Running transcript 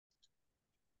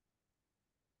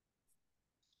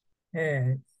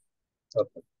Yes.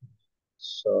 Okay.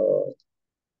 So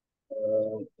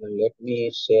let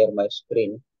me share my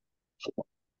screen.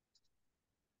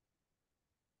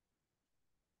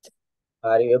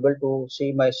 Are you able to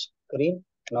see my screen?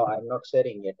 No, I'm not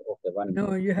sharing yet. Okay, one No,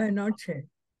 minute. you have not shared.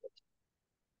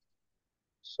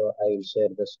 So I will share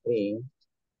the screen.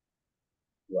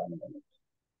 1 minute.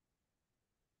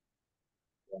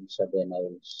 Once again, I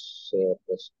will share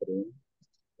the screen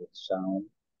with sound.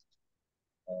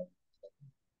 And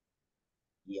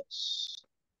yes.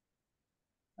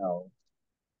 Now,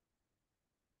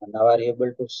 now are you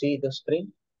able to see the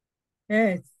screen?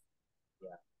 Yes.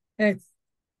 Yeah. Yes.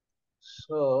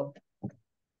 So,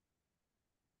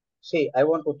 see, I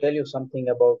want to tell you something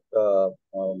about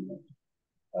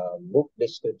book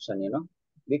description. Ah,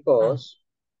 Because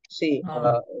see,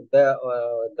 ah,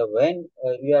 the when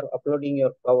you are uploading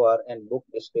your cover and book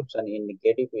description in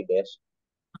KDP desk,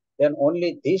 then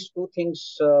only these two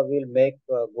things will make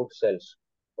good sales.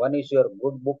 One is your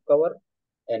good book cover,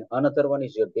 and another one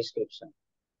is your description.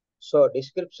 So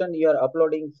description you are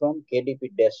uploading from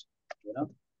KDP desk, you know.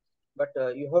 But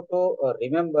you have to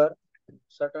remember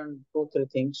certain two three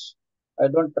things. I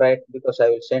don't write because I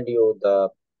will send you the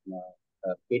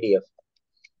PDF.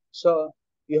 So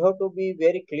you have to be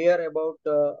very clear about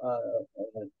the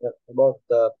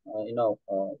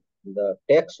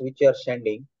text which you are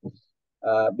sending,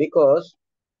 because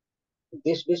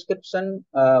this description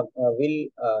will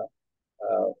uh,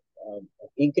 uh,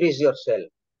 increase your sale.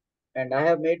 And I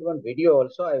have made one video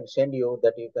also. I will send you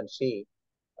that you can see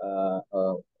uh,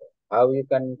 uh, how you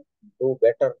can do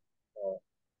better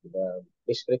the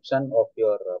description of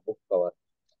your book cover.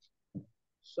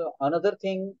 So another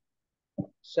thing,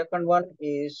 second one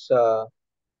is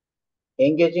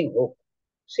engaging hook.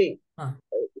 See, ah,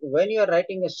 when you are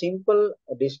writing a simple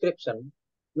description,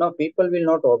 now people will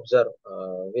not observe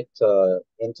with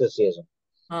enthusiasm.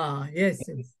 yes,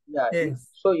 yes, Yeah, yes.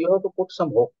 so you have to put some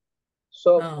hook.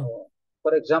 So, Ah,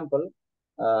 for example,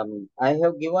 I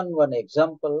have given one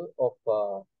example of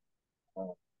uh,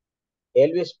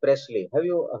 Elvis Presley. Have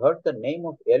you heard the name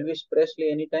of Elvis Presley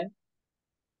anytime?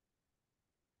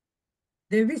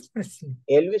 Davis Presley.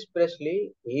 Elvis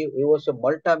Presley, he was a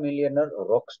multi-millionaire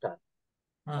rock star.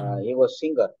 Ah, He was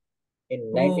singer in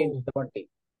oh. 1970.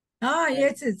 And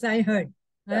Yes, yes, I yeah, heard.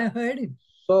 yeah. I heard it.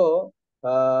 So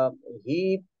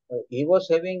he he was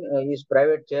having his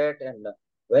private jet, and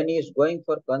when he is going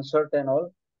for concert and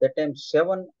all, that time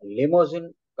seven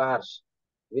limousine cars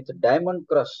with diamond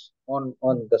crush on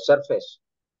the surface.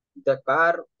 The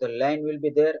car, the line will be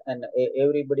there, and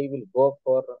everybody will go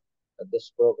for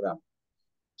this program.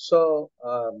 So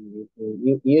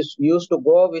he used to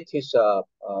go with his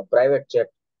private jet.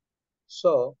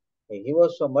 So he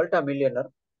was a multi-millionaire,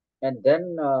 and then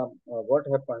what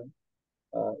happened?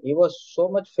 He was so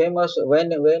much famous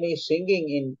when he's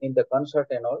singing in the concert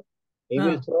and all.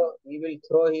 Ah, He will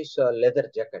throw his leather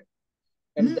jacket,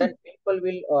 and hmm. then people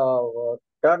will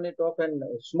turn it off, and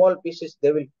small pieces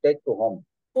they will take to home.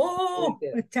 They will Oh,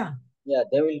 tell, acha. yeah,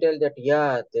 they will tell that,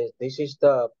 yeah, this is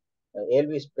the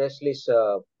Elvis Presley's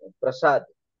prasad.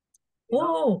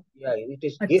 Oh, Yeah, it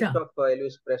is gift acha. of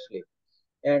Elvis Presley,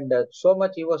 and so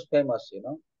much he was famous.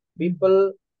 Hmm.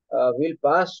 People will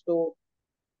pass to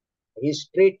his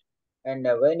street, and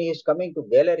when he is coming to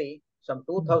gallery, some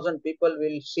Hmm. 2,000 people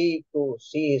will see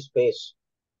his face.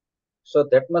 So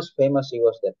that much famous he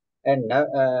was there. And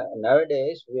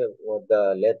nowadays we have the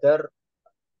leather.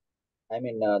 I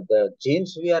mean the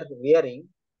jeans we are wearing.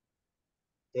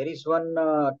 There is one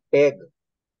tag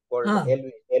called Ah,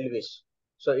 Elvis.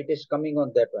 So it is coming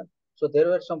on that one. So there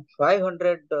were some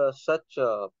 500 such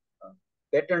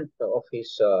patent of his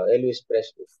Elvis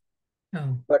Presley.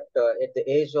 oh. But at the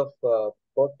age of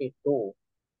 42,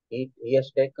 he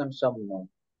has taken some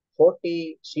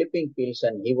 40 sleeping pills,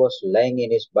 and he was lying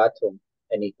in his bathroom,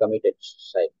 and he committed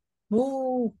suicide.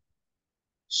 Oh,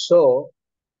 So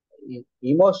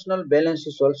emotional balance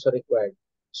is also required.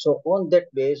 So on that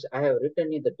base, I have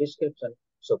written in the description,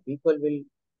 so people will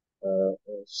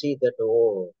see that,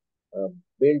 oh,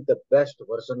 build the best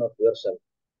version of yourself.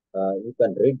 You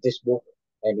can read this book,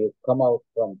 and you come out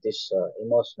from this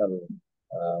emotional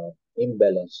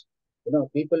imbalance.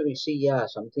 People will see, yeah,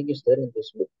 something is there in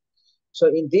this book. So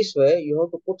in this way, you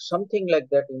have to put something like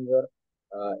that in your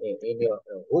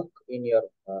hook in your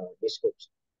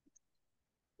description.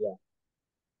 Yeah,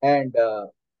 and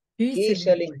he's key selling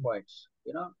selling point. points.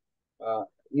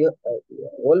 You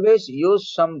always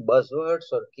use some buzzwords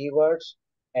or keywords,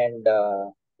 and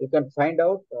you can find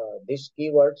out these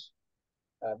keywords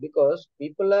because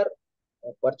people are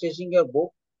purchasing your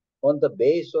book on the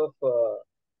base of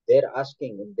they are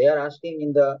asking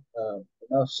in the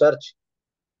now search.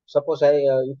 Suppose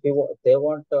if they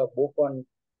want a book on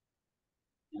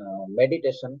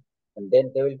meditation, and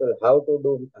then they will tell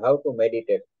how to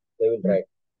meditate. They will Hmm. write.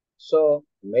 So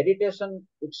meditation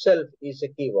itself is a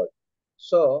keyword.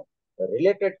 So the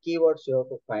related keywords you have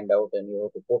to find out and you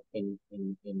have to put in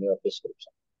your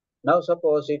description. Now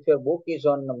suppose if your book is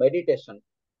on meditation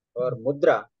or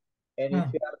mudra, and Ah,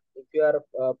 if you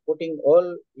are putting all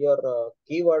your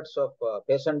keywords of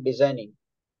fashion designing,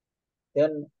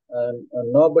 then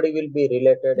nobody will be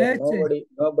related and that's it.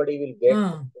 nobody will get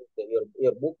Ah,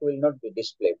 your book will not be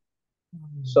displayed.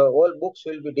 hmm. So all books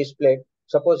will be displayed.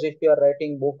 Suppose if you are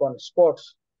writing book on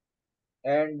sports,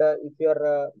 and if you are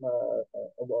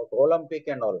about Olympic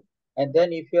and all, and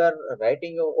then if you are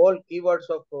writing all keywords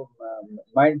of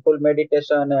mindful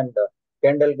meditation and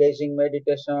candle gazing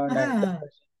meditation and Ah,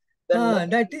 then nothing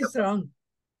that will is happen. wrong.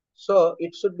 So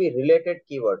it should be related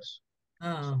keywords.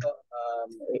 Ah, So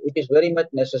it is very much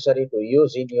necessary to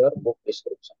use in your book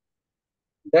description.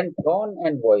 Then tone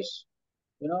and voice.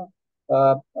 You know,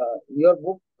 your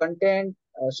book content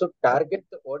should target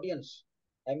the audience.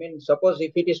 I mean, suppose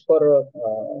if it is for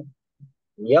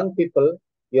young people,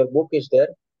 your book is there,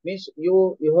 means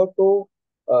you have to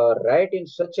write in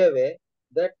such a way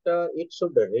that it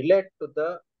should relate to the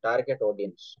target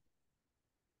audience.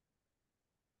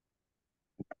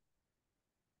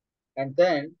 And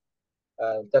then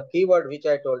the keyword which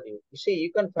I told you. You see,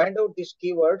 you can find out these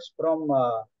keywords from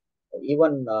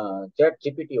even Chat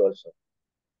GPT also.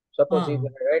 Suppose if ah.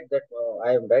 I write that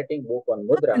I am writing book on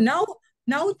mudra. Now,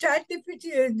 now Chat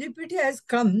GPT has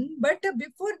come, but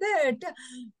before that,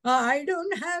 I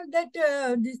don't have that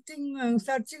this thing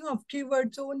searching of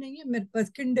keywords. So नहीं है मेरे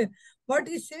पास kind. What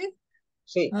is it?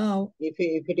 See, Uh, if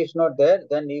it is not there,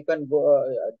 then you can go.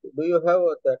 Do you have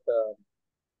that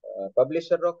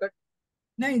publisher rocket?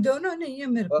 नहीं दोनों नहीं है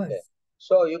मेरे Okay. Pass.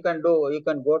 So you can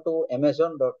go to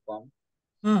Amazon.com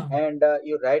हाँ and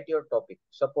you write your topic.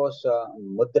 Suppose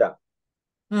mudra,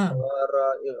 हाँ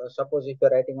or suppose if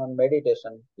you're writing on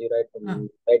meditation, you write हाँ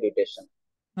meditation.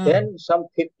 हाँ Then some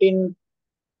 15,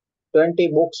 20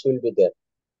 books will be there.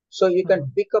 So you can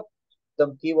हाँ. pick up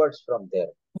some keywords from there.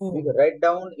 You Oh. can write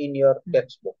down in your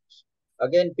textbooks.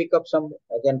 Again, pick up some,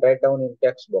 again, write down in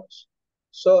textbooks.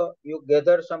 So you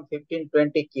gather some 15,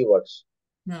 20 keywords.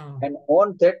 No. And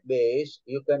on that base,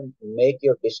 you can make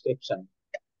your description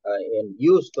and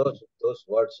use those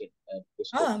words in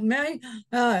description.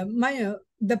 My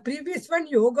the previous one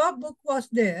yoga book was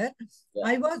there. Yeah.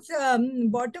 I was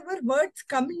whatever words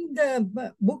coming in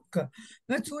the book,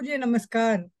 Surya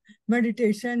Namaskar,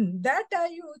 meditation, that I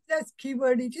use as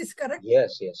keyword. It is correct.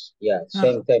 Yes, yes. Yeah. हाँ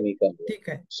Same time you can do it. ठीक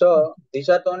है. So these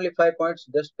are the only 5 points.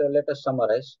 Just let us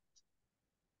summarize.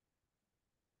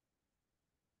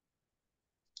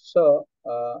 So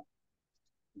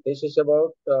this is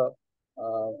about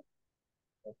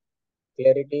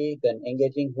clarity, then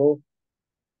engaging hook,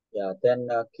 yeah, then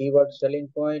keyword selling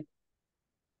point,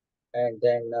 and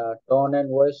then tone and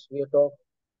voice we talk,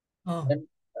 हाँ then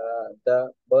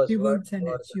the buzzword keywords and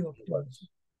or the SEO keywords. optimization.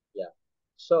 Yeah.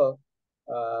 So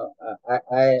uh,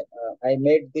 I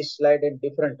made this slide in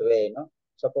different way. You know,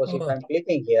 suppose if Oh, I'm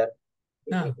clicking here,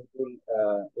 हाँ.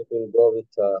 it will go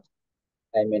with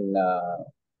I mean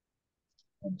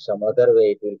in some other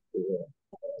way it will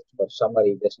for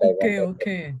summary. Just I Okay, wanted.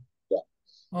 okay, Yeah.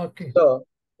 okay. So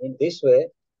in this way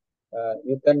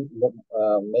you can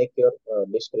make your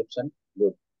description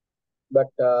good.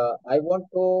 But I want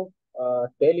to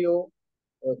tell you,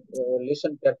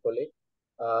 listen carefully.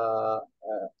 Uh,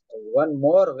 uh, One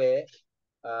more way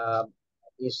uh,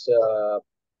 is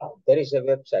there is a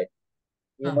website.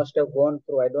 You हाँ must have gone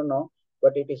through, I don't know,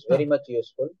 but it is very हाँ much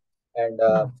useful. And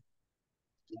हाँ.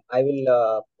 I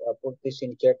will put this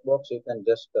in chat box. You can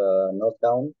just note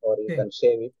down or you Okay. can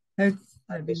save it.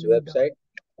 I will This note down. website.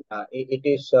 It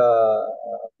is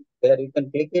there. You can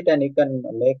click it and you can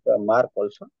make a mark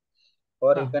also,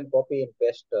 or you हाँ can copy and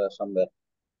paste somewhere.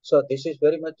 So this is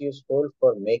very much useful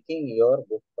for making your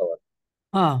book cover.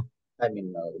 हाँ I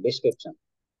mean description.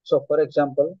 So for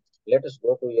example, let us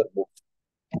go to your book,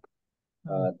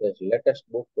 हाँ. the latest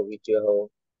book which you have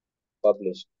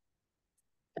published.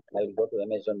 I will go to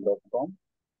Amazon.com,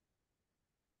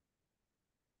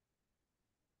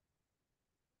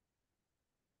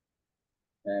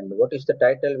 and what is the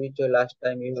title which you last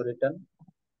time you written?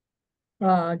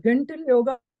 Gentle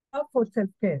yoga for self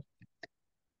care.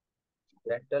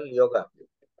 Gentle yoga.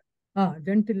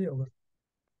 Gentle yoga.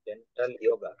 Gentle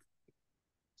yoga.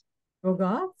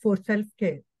 Yoga for self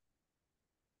care.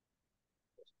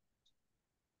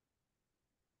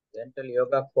 Gentle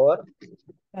yoga for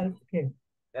Self care.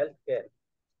 healthcare.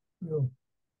 Yo.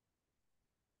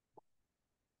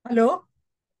 Hello.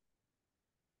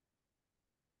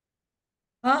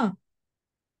 हाँ,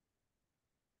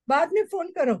 बाद में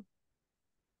phone करो.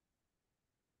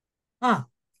 हाँ.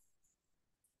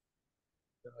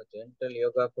 Gentle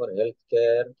yoga for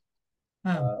healthcare.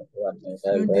 हाँ. 1 minute,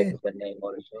 I'll write the name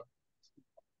also.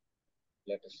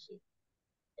 Let us see.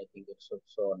 I think it should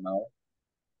show now.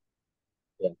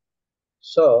 Yeah.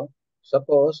 So,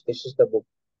 suppose this is the book,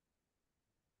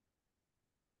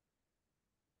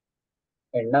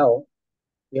 and now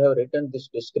you have written this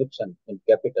description in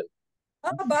capital.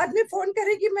 हाँ, बाद में phone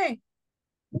करेगी मैं.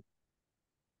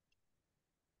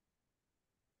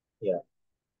 Yeah.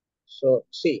 So,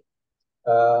 see,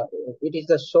 it is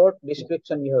the short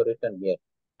description you have written here.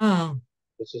 हाँ.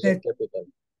 This is in capital.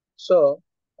 So,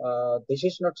 this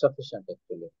is not sufficient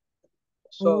actually.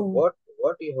 So, Oh.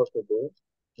 what you have to do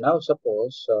now?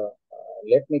 Suppose,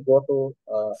 let me go to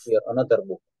your another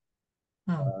book.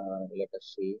 हाँ. Let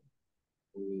us see.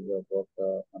 We have got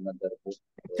another book.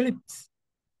 Eclipse.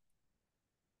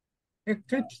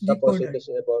 Eclipse Suppose it decoder. is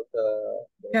about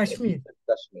Kashmir.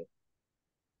 Kashmir.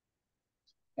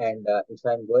 And if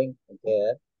I'm going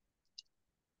there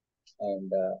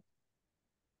and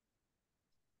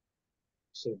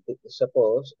see,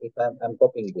 suppose if I'm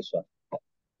copying this one,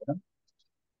 you know,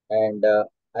 and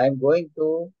I'm going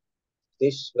to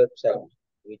this website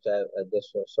which I just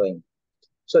was showing.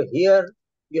 So here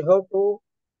you have to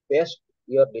paste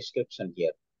your description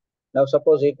here. Now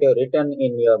suppose if you have written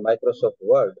in your Microsoft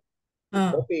Word, you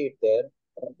हाँ. copy it there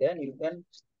and then you can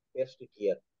paste it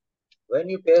here. When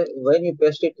you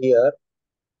paste it here,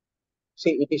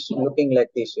 see it is looking like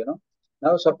this, you know.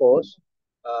 Now suppose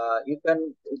you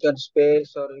can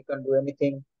space or you can do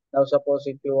anything. Now suppose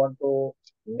if you want to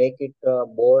make it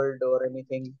bold or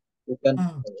anything, you can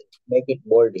हाँ. make it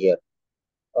bold here.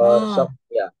 Or हाँ.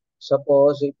 yeah,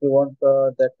 suppose if you want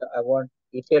that I want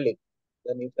italic,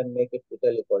 then you can make it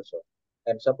italic also.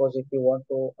 And suppose if you want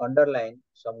to underline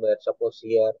somewhere, suppose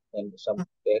here in some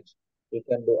text, you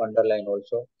can do underline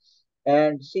also.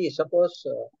 And see, suppose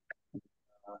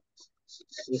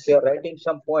if you are writing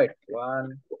some point,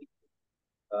 one,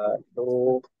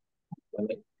 two, I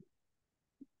mean,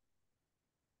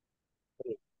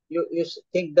 three, you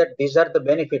think that these are the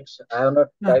benefits. I have not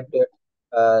हाँ. typed it.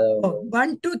 Oh,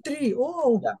 1, 2, 3.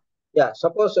 Oh. Yeah, yeah.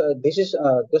 Suppose this is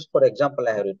just for example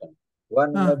I have written.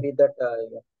 One may हाँ. be that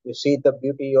you see the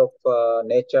beauty of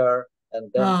nature, and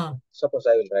then हाँ. suppose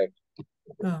I will write.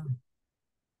 हाँ.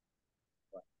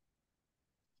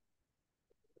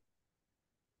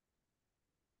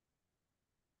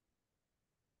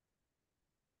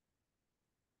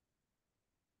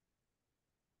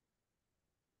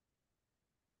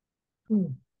 Hmm.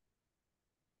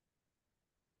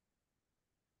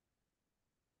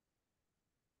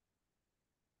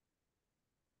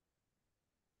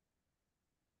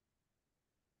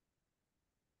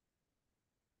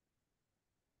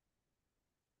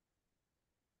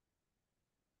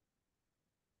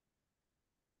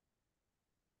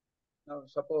 Now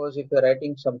suppose if you are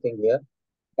writing something here,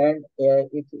 and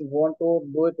if you want to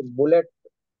do it bullet,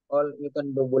 or you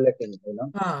can do bulletin, you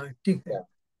know. हाँ, ठीक है. Yeah.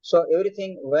 So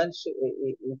everything once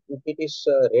if it is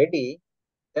ready,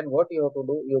 then what you have to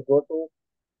do, you go to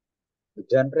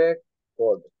generate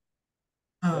code.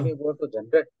 When हाँ. you go to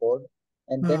generate code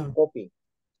and then हाँ. copy,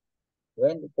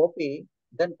 when you copy,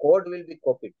 then code will be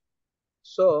copied.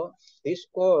 So this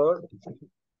code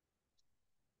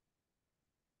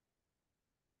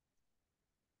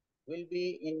will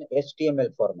be in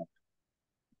HTML format.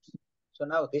 So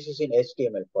now this is in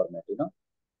HTML format, you know.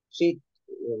 See,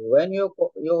 when you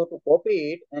have to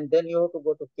copy it and then you have to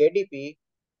go to KDP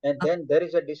and then there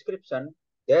is a description,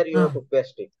 there you have हाँ. to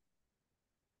paste it.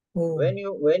 Oh. When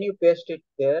you paste it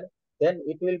there, then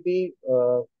it will be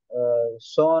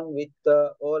shown with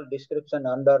all description,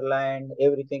 underlined,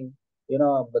 everything, you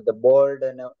know, but the bold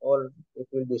and all, it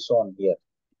will be shown here.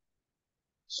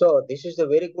 So this is a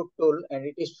very good tool and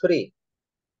it is free.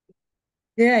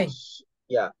 AI.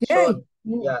 Yeah. AI. So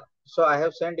yeah. So I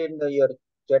have sent in your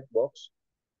chat box.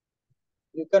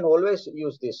 You can always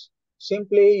use this.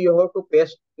 Simply you have to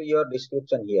paste your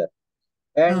description here,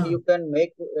 and हाँ. you can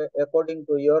make according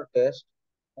to your taste,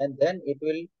 and then it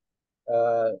will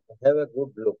uh, have a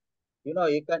good look. You know,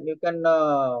 you can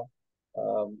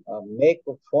make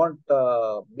font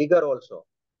bigger also.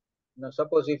 Now,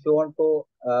 suppose if you want to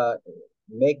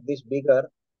make this bigger,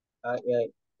 yeah,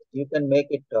 you can make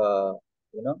it.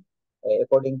 You know,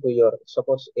 according to your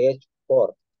suppose age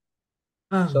 4.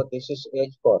 हाँ. So this is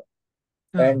age 4,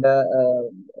 हाँ. and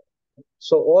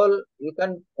so all you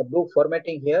can do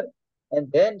formatting here, and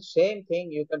then same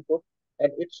thing you can put,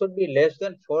 and it should be less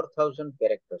than 4,000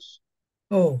 characters.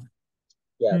 Oh.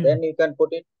 Yeah, then you can put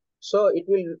it. So it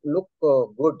will look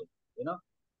good, you know.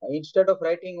 Instead of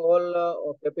writing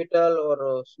all capital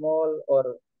or small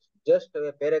or just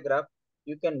a paragraph,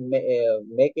 you can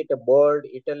make it a bold,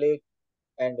 italic,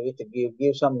 and with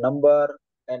give some number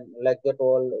and like that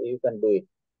all you can do it.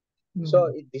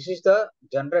 So this is the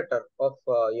generator of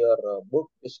your book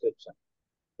description.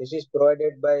 This is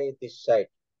provided by this site.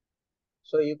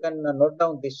 So you can note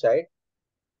down this site,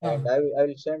 and I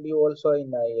will send you also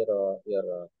in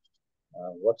your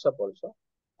WhatsApp also.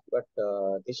 But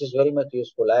this is very much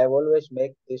useful. I always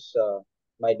make this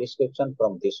my description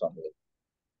from this only.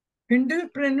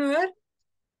 Kindlepreneur?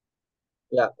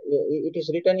 Yeah, it is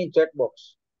written in chat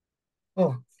box.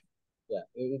 Oh. Yeah,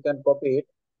 you can copy it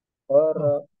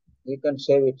or you can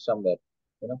save it somewhere.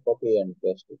 You know, copy and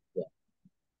paste it. Yeah.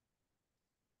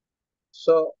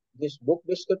 So this book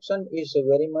description is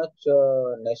very much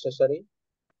necessary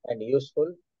and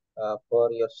useful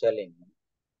for your selling.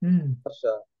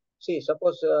 See,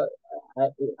 suppose I,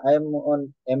 I am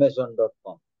on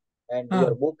Amazon.com and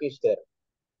your book is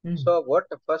there. So what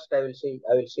first I will see?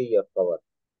 I will see your cover.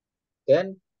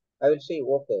 Then I will see,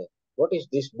 okay, what is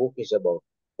this book is about?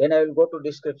 Then I will go to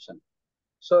description.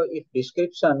 So if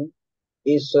description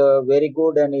is very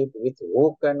good and it with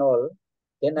hook and all,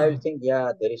 then I will think,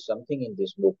 yeah, there is something in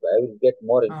this book. I will get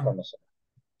more information.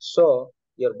 So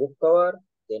your book cover,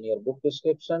 then your book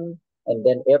description, and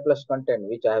then A plus content,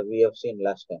 which we have seen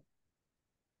last time.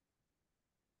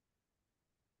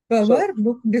 Cover, so,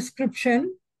 book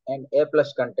description, and A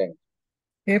plus content.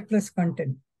 A plus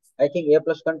content. I think A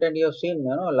plus content you have seen,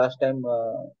 you know, last time.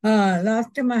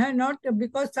 Last time I have not,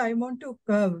 because I want to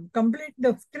complete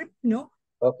the script, no?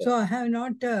 Okay. So I have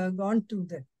not gone to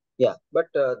that. Yeah, but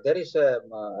there is a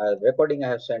recording I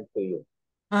have sent to you.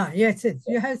 Yes,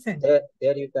 you have sent.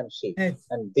 There you can see. Yes.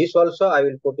 And this also I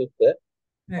will put it there,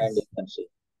 and you can see.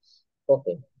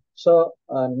 Okay. So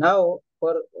now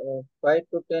for 5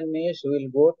 to 10 minutes, we will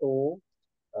go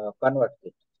to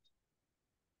ConvertKit.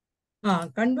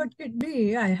 ConvertKit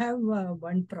B, I have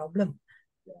one problem.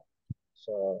 Yeah.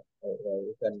 So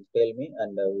you can tell me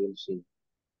and we will see.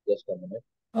 Just a minute.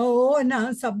 Oh,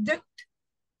 now subject.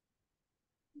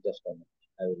 Just a minute.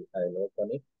 I will open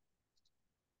it.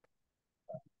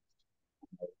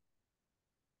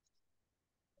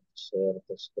 Share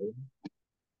the screen.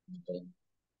 Then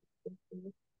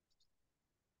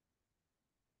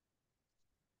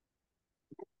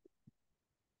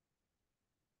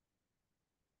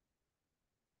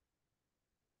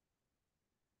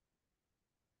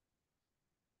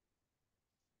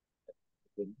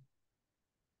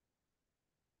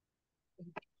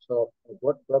so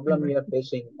what problem you are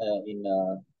facing in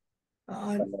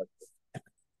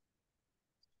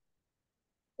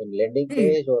landing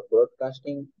page or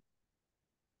broadcasting?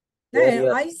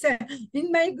 I said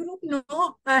in my group, no,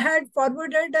 I had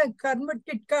forwarded a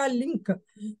ConvertKit ka link.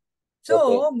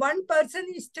 So one person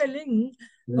is telling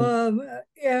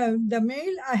the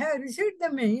mail, I have received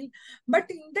the mail, but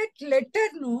in that letter,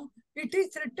 no, it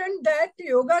is written that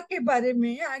yoga ke बारे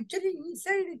में, actually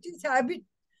inside it is habit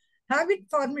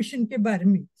formation के बारे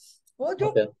में. वो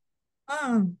जो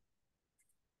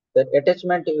that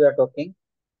attachment you are talking?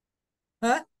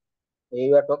 Huh?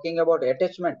 You are talking about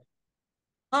attachment.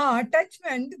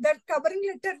 Attachment, that covering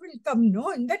letter will come,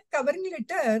 no? In that covering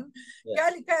letter, क्या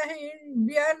लिखा है?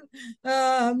 We are,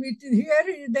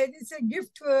 here there is a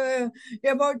gift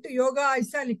about yoga,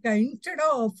 ऐसा लिखा है. Instead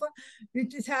of,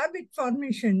 it is habit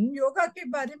formation, yoga के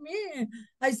बारे में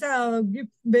ऐसा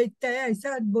gift बेचता है,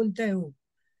 ऐसा बोलता है वो.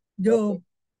 जो,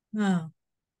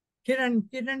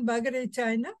 किरण बागरेचा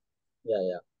है ना?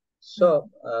 Yeah. So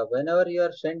whenever you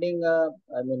are sending,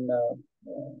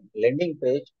 landing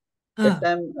page, that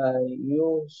time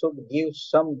you should give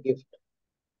some gift,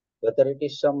 whether it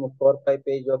is some 4 or 5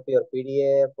 page of your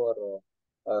PDF or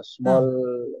a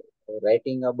small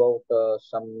writing about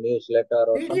some newsletter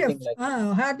or PDF. something like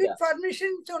that. Habit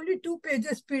formation is only 2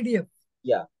 pages PDF.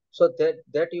 Yeah, so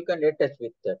that you can attach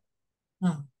with that.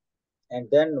 And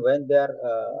then when they are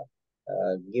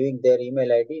giving their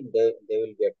email ID, they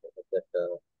will get that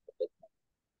attachment.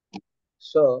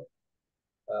 So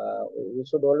you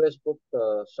should always put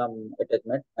some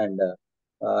attachment, and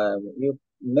you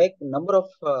make number of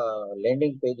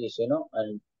landing pages, you know,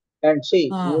 and see,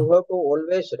 you have to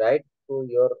always write to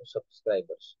your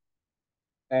subscribers.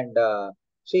 And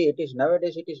see, it is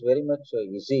nowadays it is very much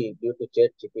easy due to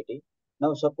chat GPT.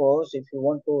 Now suppose if you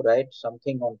want to write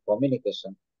something on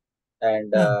communication,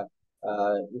 and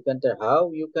you can tell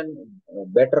how you can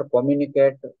better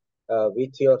communicate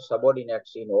with your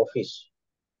subordinates in office.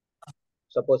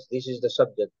 Suppose this is the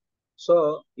subject.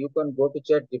 So you can go to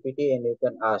chat GPT and you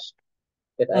can ask,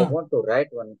 that I want to write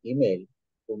one email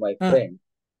to my friend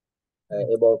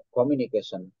about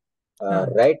communication.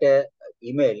 Write a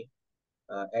email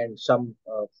and some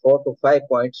 4 to 5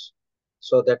 points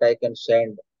so that I can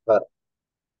send her.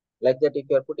 Like that, if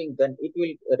you are putting, then it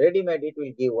will ready-made. It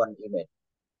will give one email,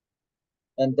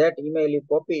 and that email you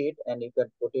copy it and you can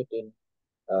put it in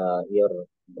your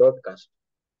broadcast.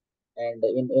 And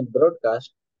in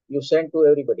broadcast, you send to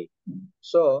everybody.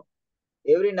 So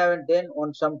every now and then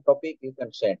on some topic you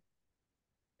can send.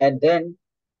 And then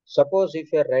suppose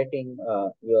if you are writing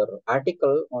your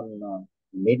article on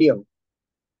Medium,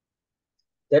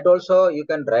 that also you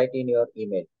can write in your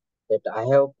email that I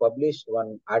have published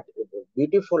one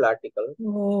beautiful article,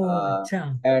 Oh, uh, अच्छा.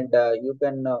 and you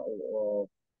can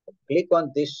click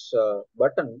on this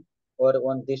button or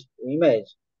on this image,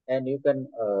 and you can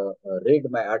read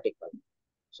my article.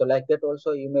 So like that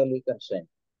also email you can send.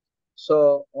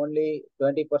 So only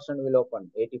 20% will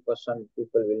open, 80%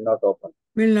 people will not open.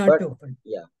 Will not But open.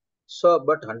 yeah, so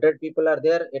but 100 people are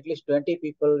there, at least 20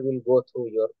 people will go through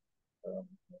your um,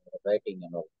 writing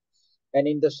and all. And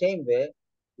in the same way,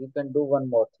 you can do one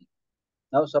more thing.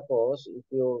 Now suppose if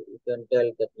you can tell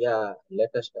that, yeah,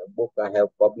 latest book I have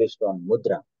published on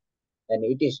Mudra, and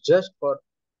it is just for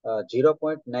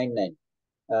 0.99.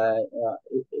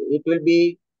 It will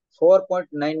be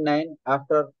 4.99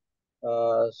 after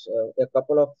a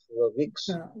couple of weeks.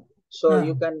 So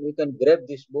you can grab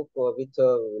this book with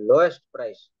lowest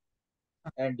price,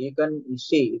 and you can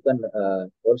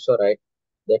also write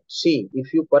that, see,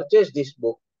 if you purchase this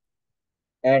book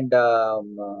and uh,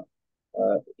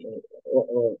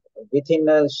 within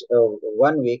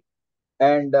 1 week,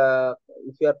 and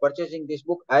if you are purchasing this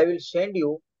book, I will send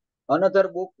you another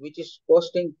book which is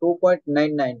costing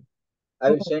 2.99. I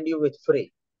will Oh, send you with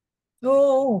free.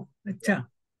 oh, Yeah. अच्छा.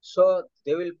 So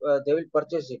they will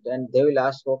purchase it and they will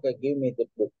ask, okay, give me that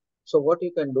book. So what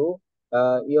you can do,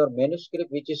 your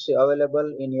manuscript which is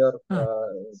available in your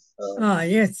Ah,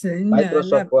 yes, in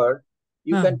Microsoft lab. Word,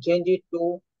 you Ah, can change it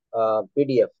to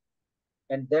PDF,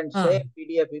 and then ah, same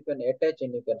PDF you can attach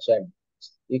and you can send.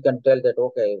 You can tell that,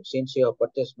 okay, since you have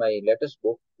purchased my latest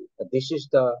book, this is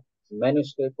the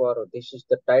manuscript or this is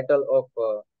the title of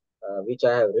which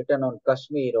I have written on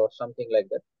Kashmir or something like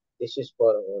that. This is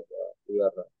for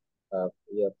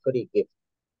your free gift.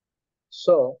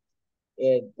 So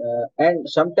and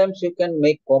sometimes you can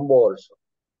make combo also.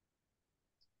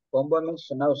 Combo means,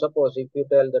 now suppose if you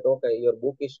tell that, okay, your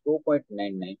book is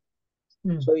 2.99.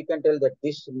 hmm, So you can tell that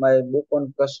this my book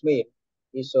on Kashmir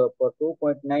is for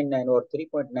 2.99 or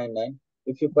 3.99.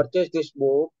 If you purchase this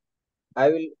book, I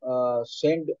will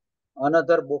send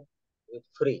another book with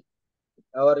free.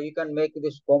 Or you can make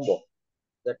this combo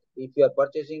that if you are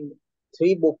purchasing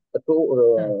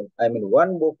ah, I mean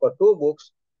one book or two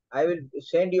books, I will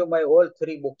send you my all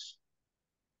three books.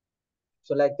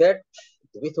 So like that,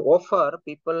 with offer,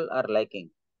 people are liking.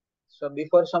 So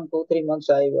before some 2 3 months,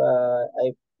 I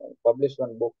published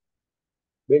one book,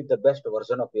 build the best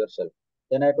version of yourself.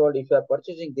 Then I told, if you are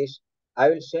purchasing this, I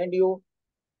will send you.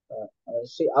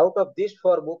 See, out of this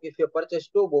four book, if you purchase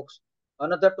two books,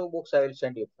 another two books I will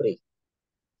send you free.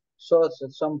 So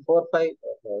some 4 5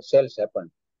 sales happen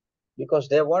because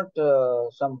they want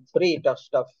some free tough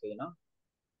stuff, you know.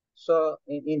 So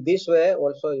in this way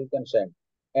also you can send.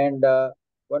 And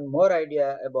one more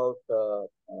idea about uh,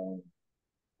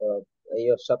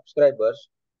 your subscribers,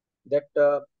 that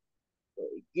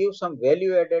give some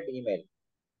value added email,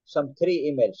 some three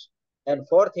emails, and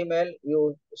fourth email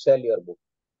you sell your book.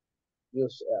 You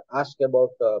ask about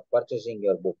purchasing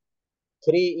your book.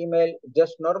 Three email,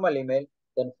 just normal email,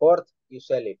 then fourth you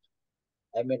sell it.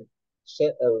 I mean,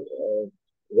 say,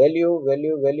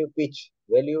 value pitch,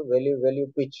 value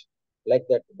pitch, like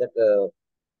that. That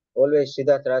always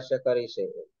Siddharth Rajshekar is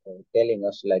telling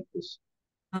us like this.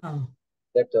 ah,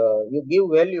 That you give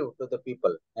value to the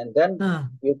people, and then ah.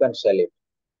 you can sell it.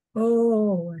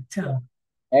 Oh, Yeah. अच्छा.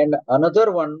 And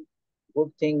another one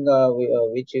good thing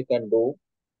which you can do,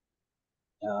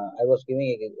 I was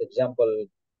giving an example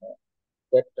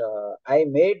that I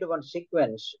made one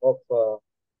sequence of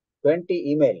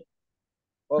 20 email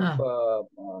of Ah,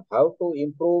 how to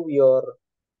improve your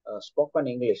spoken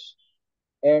English.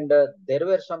 And there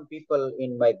were some people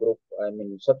in my group, I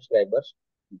mean subscribers,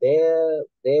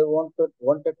 they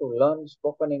wanted to learn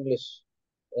spoken English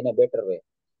in a better way.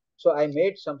 So I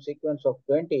made some sequence of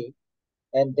 20,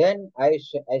 and then I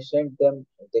sent them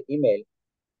the email,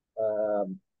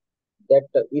 um, that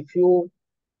if you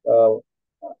uh,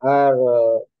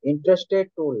 are interested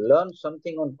to learn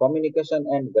something on communication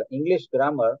and the English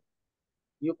grammar,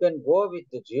 you can go with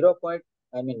the 0.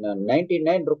 I mean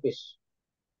 99 rupees.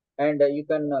 and you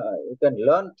can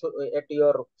learn at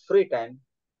your free time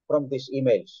from these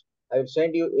emails. I will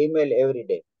send you email every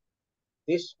day.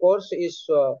 This course is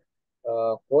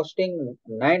costing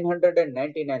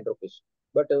 999 rupees,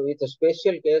 but with a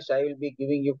special case I will be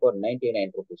giving you for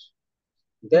 99 rupees.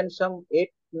 Then some 8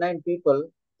 9 people,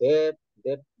 they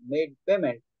they made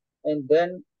payment, and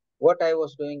then what I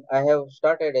was doing, I have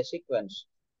started a sequence.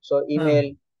 So Ah,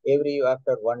 email every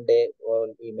after one day,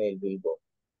 all email will go.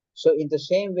 So in the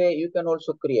same way, you can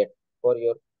also create for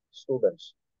your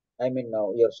students. I mean,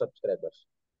 now your subscribers.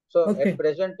 So at okay.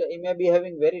 present, you may be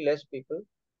having very less people,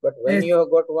 but when Yes. you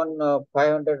have got one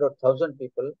 500 or 1,000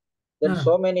 people, then Ah,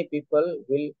 so many people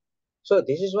will. So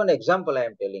this is one example I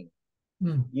am telling.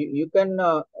 mm, You can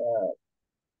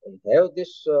have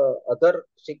this other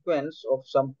sequence of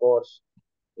some course,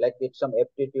 like with some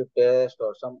aptitude test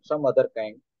or some other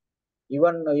kind.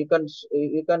 Even you can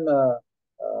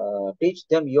teach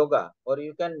them yoga, or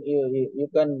you can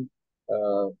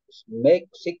make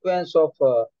sequence of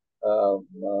uh, uh,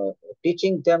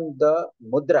 teaching them the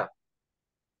mudra.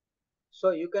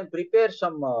 So you can prepare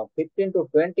some 15 to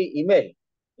 20 email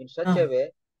in such a ah,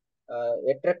 way,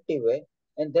 attractive way,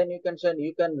 and then you can send,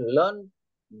 you can learn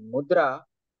mudra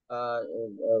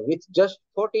with just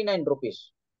 49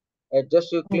 rupees.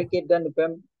 Just you click oh, it, then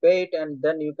pay it, and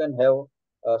then you can have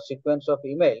a sequence of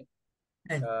email,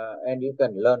 yes. and you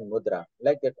can learn mudra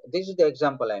like that. This is the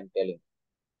example I am telling.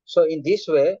 So in this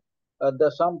way,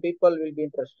 the some people will be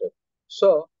interested.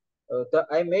 So the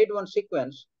I made one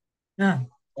sequence, Ah,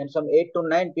 and some 8 to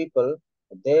 9 people,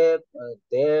 they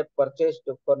purchased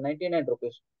for 99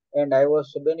 rupees, and I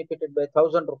was benefited by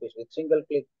 1,000 rupees with single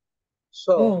click.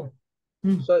 So oh,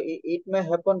 mm, it may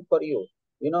happen for you,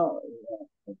 you know.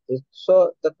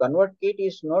 So the convert kit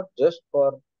is not just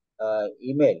for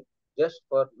email, just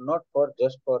for not for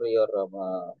just for your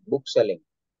book selling.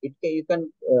 You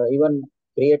can even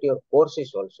create your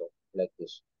courses also like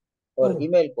this, or oh.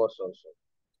 email course also.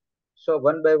 So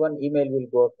one by one email will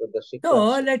go to the sequence.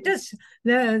 So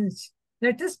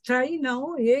let us try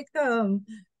now.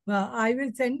 I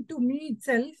will send to me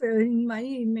itself in my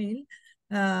email.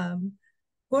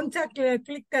 कौन सा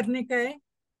click करने का है?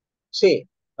 See,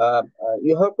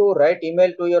 you have to write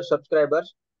email to your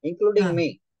subscribers, including हाँ,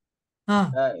 me.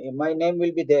 हाँ, My name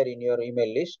will be there in your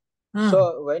email list. हाँ,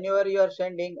 So whenever you are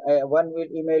sending,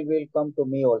 email will come to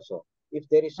me also. If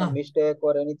there is some हाँ. mistake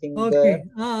or anything okay, there,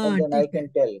 हाँ, and हाँ, then I ठीक है. can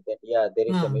tell that yeah, there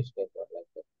is a हाँ. mistake or like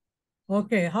that.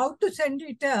 Okay, how to send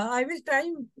it? I will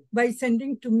try by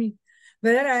sending to me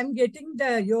whether I am getting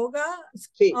the yoga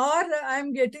See, or I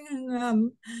am getting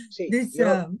this you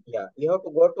have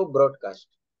to go to broadcast.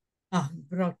 You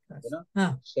broadcast. know,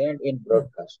 Ah, send in ah.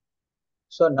 broadcast.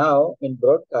 So now in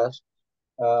broadcast,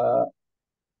 uh,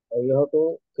 you have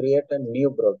to create a new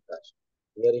broadcast.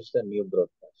 Here is the new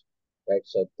broadcast. Right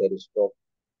side there is top.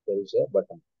 There is a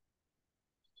button.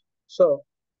 So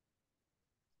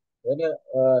when you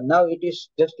now it is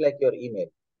just like your email,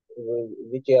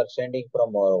 which you are sending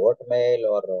from Hotmail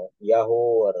or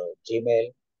Yahoo or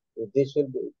Gmail. This will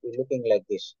be looking like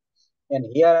this. And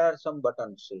here are some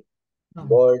buttons, see, Ah,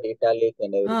 bold, italic,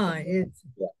 and everything. yes.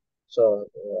 Yeah. So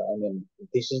I mean,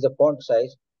 this is the font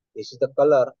size. This is the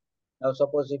color. Now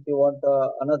suppose if you want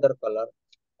another color,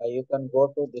 you can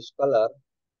go to this color,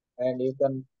 and you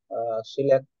can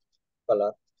select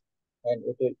color, and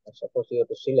it will suppose you have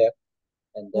to select,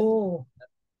 and then Oh,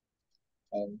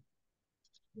 and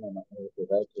no, no, I have to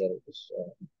write here this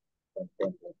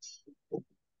content.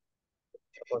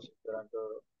 Suppose if you want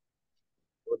to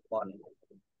good morning,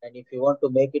 and if you want to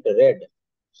make it red,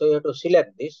 so you have to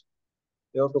select this.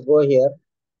 You have to go here,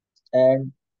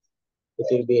 and it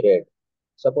will be red.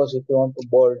 Suppose if you want to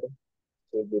bold, it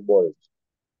will be bold.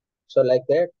 So like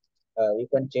that, you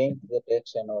can change the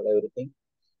text and all everything.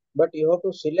 But you have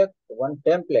to select one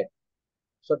template.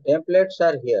 So templates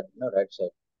are here, right side,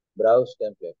 browse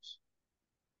templates.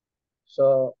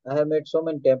 So I have made so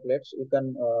many templates. You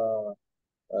can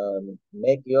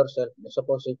make yourself.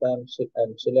 Suppose if I'm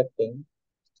selecting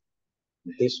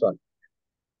this one,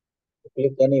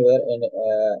 click anywhere in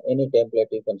any template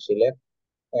you can select,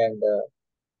 and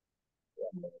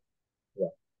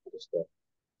yeah, it is there.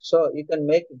 So you can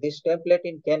make this template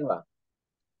in Canva.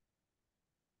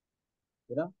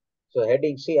 You know. So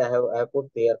heading C, I have put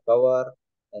here cover,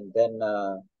 and then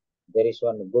there is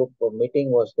one group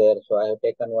meeting was there. So I have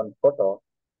taken one photo.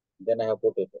 Then I have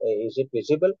put it. Is it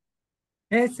visible?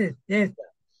 yes, yes, yes.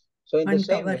 So in the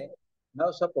same Uncover. way,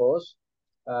 now suppose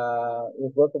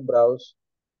you go to browse.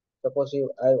 Suppose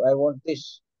I want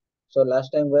this. So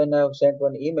last time when I have sent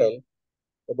one email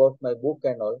about my book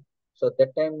and all, so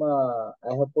that time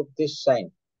I have put this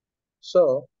sign.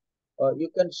 So You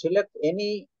can select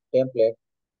any template.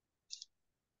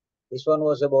 This one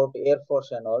was about Air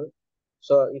Force and all.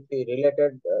 So if we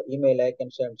related email, I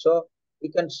can send. So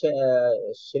you can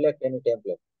select any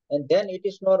template, and then it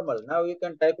is normal. Now you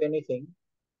can type anything,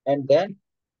 and then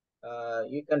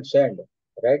you can send.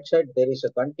 Right side there is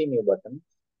a continue button.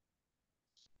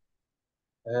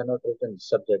 I have not written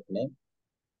subject name,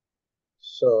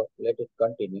 so let it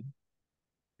continue.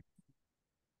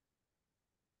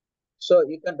 So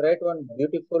you can write one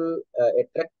beautiful,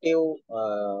 attractive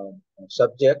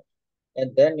subject,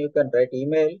 and then you can write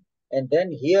email, and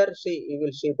then here see you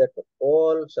will see that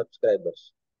all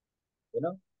subscribers. You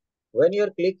know, when you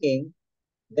are clicking,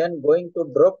 then going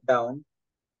to drop down,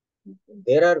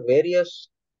 there are various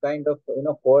kind of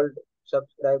called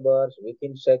subscribers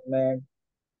within segment,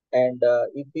 and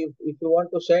if you want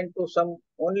to send to some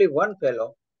only one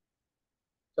fellow,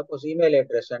 suppose email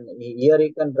address, and here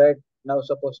you can write now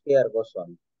suppose KR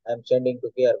Goswami. I am sending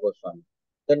to KR Goswami.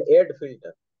 Then add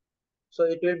filter. So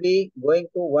it will be going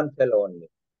to one fellow only.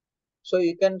 So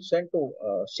you can send to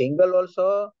single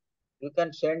also. You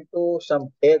can send to some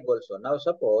tag also. Now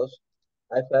suppose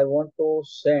if I want to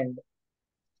send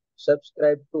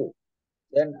subscribe to,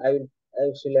 then I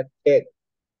will select tag,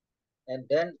 and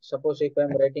then suppose if I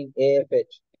am writing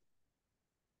AFH.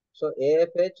 So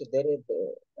AFH there is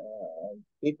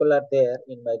people are there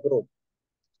in my group.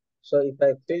 So if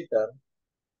I filter,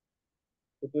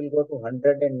 it will go to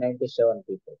 197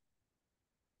 people.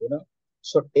 You know,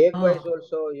 so tag wise Ah,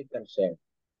 also you can send.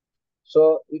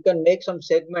 So you can make some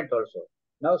segment also.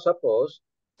 Now suppose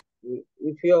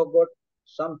if you have got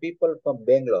some people from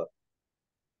Bangalore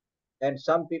and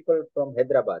some people from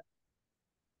Hyderabad.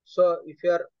 So if you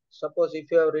are suppose if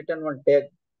you have written one tag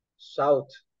South,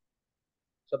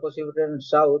 suppose you have written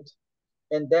South,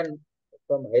 and then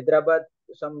from Hyderabad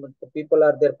some people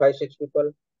are there, 5 6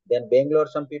 people. Then Bangalore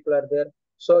some people are there.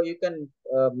 So you can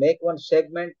make one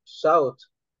segment South,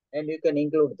 and you can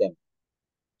include them.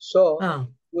 So ah,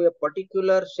 to a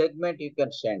particular segment you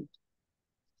can send.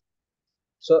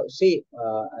 So see,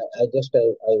 I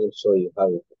will show you how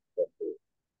you can do it.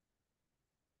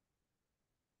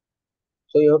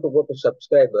 So you have to go to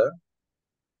subscriber.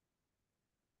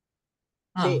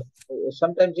 See, ah,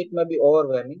 sometimes it may be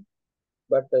overwhelming,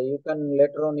 but you can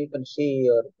later on you can see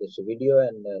your this video,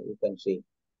 and you can see.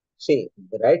 See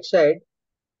the right side,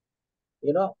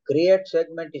 create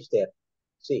segment is there.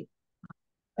 See,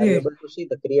 are you yes, able to see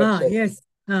the create segment? yes,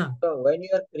 ah, So when you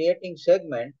are creating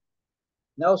segment,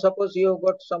 now suppose you have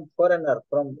got some foreigner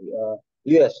from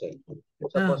USA. ah,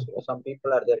 Suppose some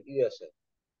people are there USA.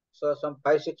 So some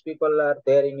 5 6 people are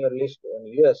there in your list in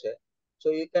USA.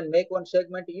 So you can make one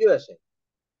segment USA.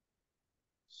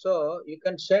 So you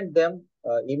can send them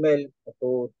email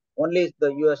to only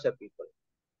the USA people,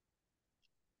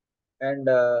 and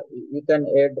you can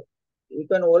add. You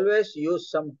can always use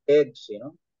some tags.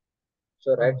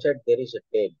 So right ah, side there is a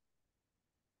tag.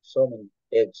 So many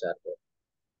tags are there.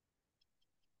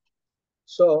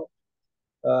 So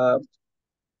uh,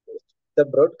 the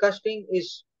broadcasting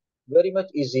is very much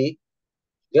easy,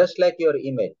 just like your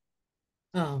email.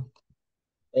 ah,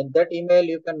 In that email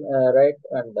you can write,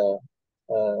 and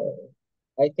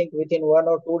I think within 1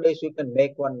 or 2 days you can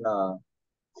make one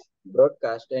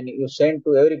broadcast, and you send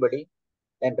to everybody,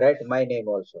 and write my name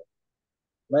also.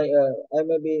 My I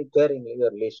may be there in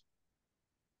your list,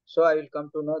 so I will come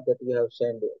to know that you have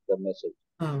sent the message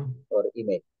ah, or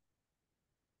email.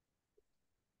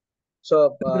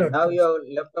 So now broadcast. your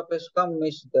laptop has come,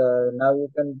 Miss. Now you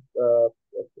can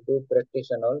do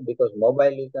practice and all, because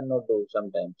mobile you cannot do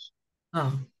sometimes.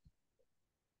 Ah,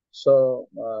 So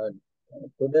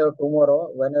today or tomorrow,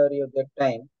 whenever you get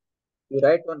time, you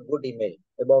write one good email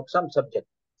about some subject,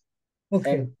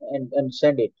 okay. and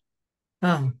send it.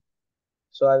 Ah.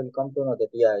 So I will come to know that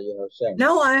yeah, you have sent.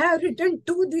 Now I have written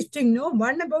two this thing, no?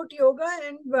 One about yoga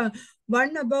and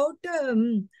one about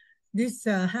this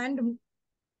hand.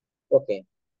 Okay.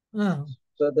 Ah.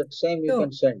 So that same you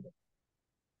can So send.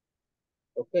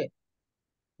 Okay.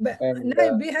 but And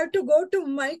now we have to go to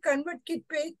my convert kit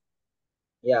page.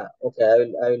 yeah, okay. I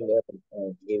will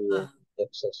give you Ah.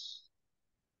 access.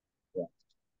 Yeah.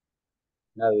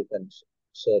 Now you can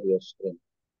share your screen.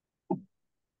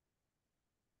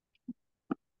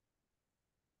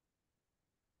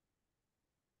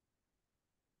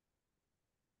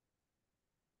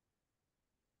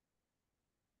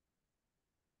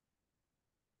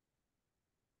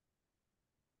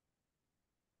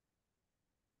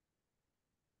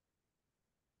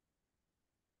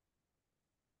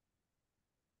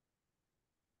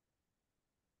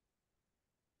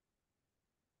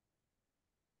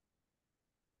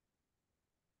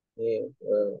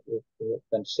 you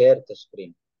can share the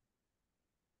screen.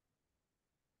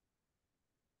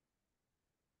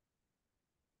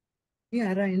 ये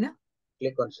आ रहा है ना?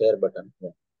 Click on share button.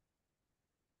 Yeah.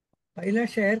 पहला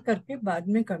share करके बाद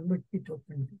में convert की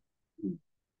token the.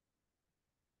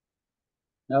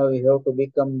 Now we have to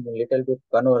become a little bit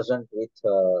conversant with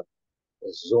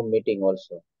Zoom meeting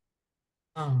also.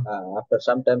 हाँ. After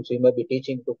sometimes we may be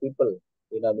teaching to people.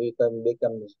 We can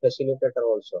become facilitator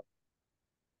also.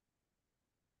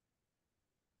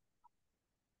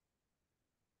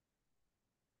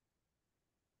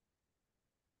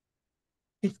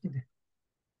 किधर?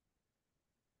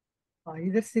 हाँ,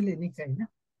 इधर से लेने का है ना?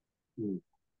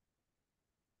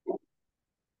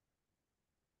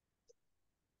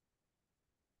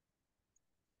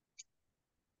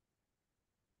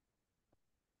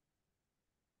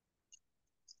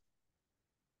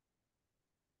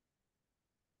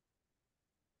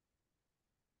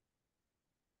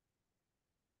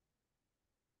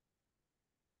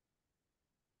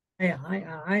 आया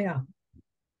आया आया.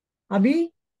 अभी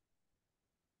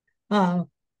हाँ.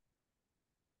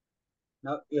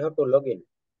 Now you have to log in.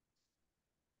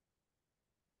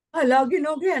 हाँ, लॉगिन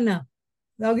हो गया ना?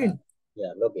 लॉगिन.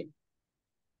 Yeah, log in.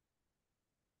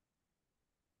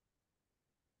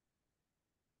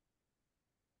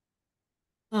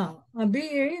 हाँ, अभी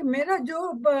ये मेरा जो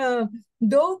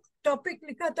दो टॉपिक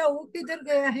लिखा था वो किधर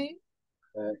गया है?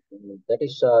 That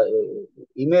is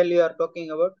email you are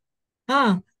talking about.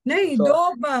 हाँ, नहीं, So,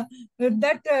 दो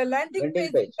that landing landing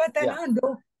page page. लिखा था Yeah. ना,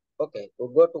 दो. Okay. To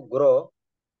go to grow,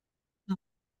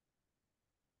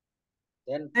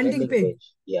 then landing landing page.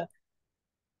 page. Yeah.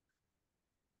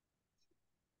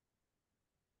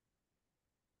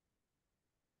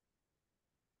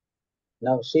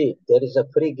 Now see, there is a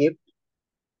free gift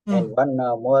and one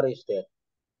more is there.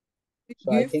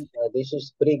 So I gift. think this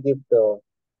is free gift.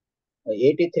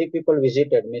 83 people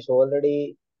visited. Means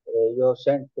already you have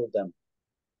sent to them.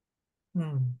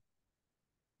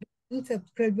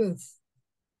 Subscribers.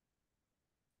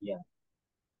 Yeah.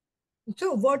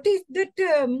 So what is that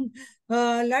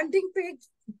landing page?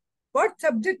 What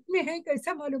subject में है,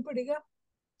 कैसा मालूम पड़ेगा?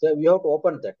 So we have to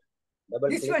open that. Double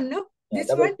this click. One, no? Yeah, this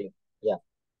double one. click. Yeah.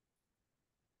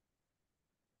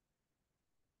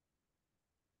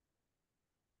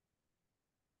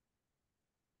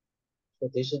 So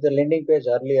this is the landing page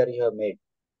earlier you have made.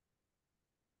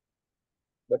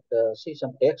 But see,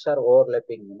 some texts are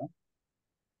overlapping.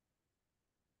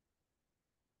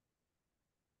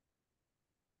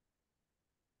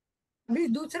 अभी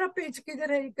दूसरा page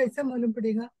किधर है, कैसा मालूम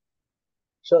पड़ेगा?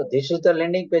 So this is the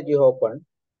landing page you opened.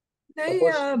 नहीं,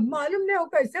 Suppose मालूम नहीं हो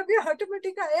कैसा भी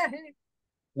ऑटोमेटिक आया है.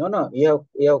 no, you have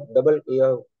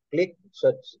clicked,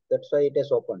 so that's why it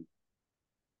is opened.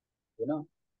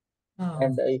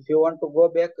 And if you want to go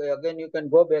back again, you can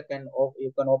go back and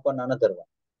you can open another one.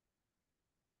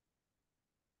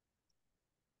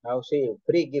 Now see,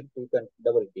 free gift, you can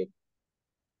double click.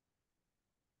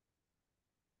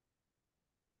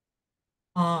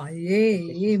 हाँ, This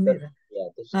ये is the मेरा.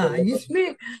 this is the हाँ, latest.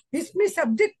 इसमें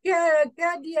subject क्या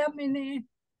क्या दिया मैंने?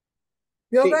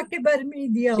 योगा के बारे में ही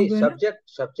दिया See, होगा ना?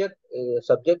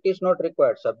 subject is not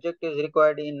required. Subject is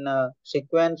required in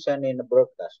sequence and in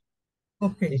broadcast.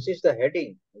 Okay. This is the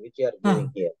heading which you are giving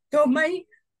हाँ, here. तो मैं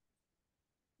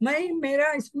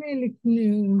मेरा इसमें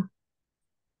लिखनी.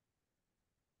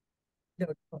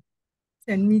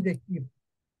 सेंड मी देखिए.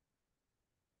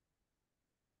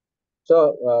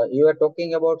 So you are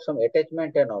talking about some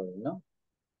attachment and all.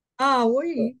 हाँ, So,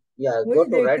 वही yeah, go वही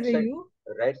to देख रही हूँ.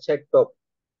 right side top.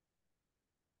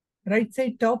 Right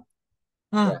side top.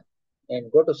 Yeah, हाँ.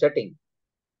 and go to setting.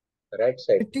 Right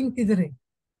side, setting किधर है?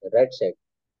 right side.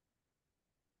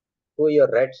 To your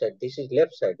right side. This is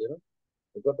left side. You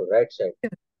go to right side.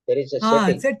 There is a हाँ,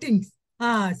 setting. Settings.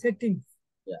 हाँ, settings.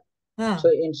 Yeah. हाँ. So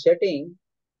in setting,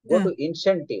 go to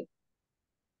incentive.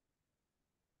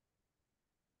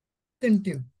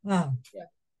 Incentive. हाँ. Yeah.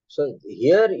 So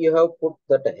here you have put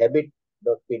that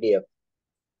habit.pdf.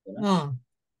 हाँ.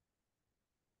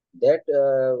 That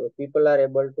people are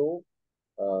able to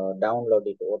download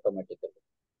it automatically.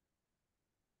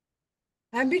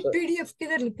 Habit So PDF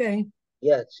किधर लिखा है?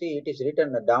 yeah, see, it is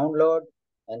written download,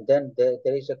 and then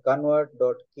there is a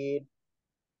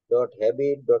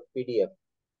convert.kit.habit.pdf.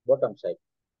 Bottom side.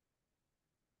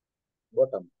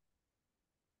 Bottom.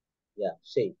 Yeah,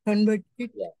 see. Convert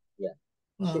kit. Yeah, yeah.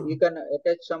 So you हाँ. can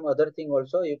attach some other thing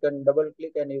also. You can double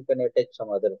click and you can attach some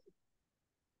other thing.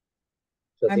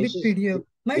 So this habit is PDF.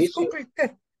 मैं this इसको you click कर.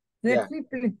 yeah, let me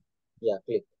click. yeah,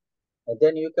 click. And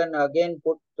then you can again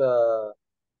put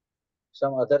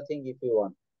some other thing if you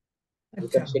want. You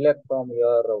can अच्छा. select from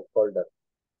your folder.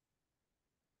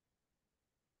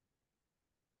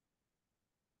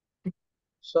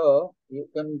 So you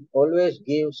can always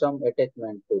give some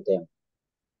attachment to them.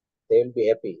 They will be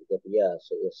happy that yeah,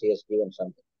 so she has given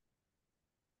something.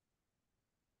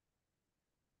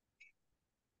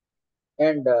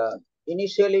 And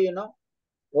initially,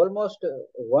 almost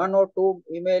one or two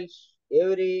emails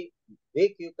every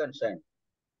week you can send,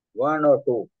 one or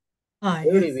two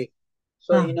every Yes. week.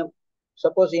 So Ah,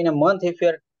 suppose in a month, if you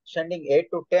are sending 8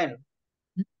 to 10,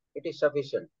 it is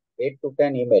sufficient. 8 to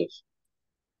 10 emails.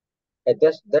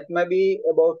 That may be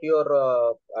about your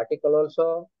article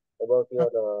also, about ah.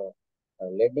 your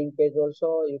landing page also.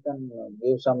 You can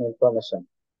give some information.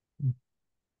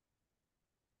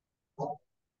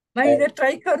 मैं And इधर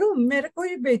try करूं, मेरे को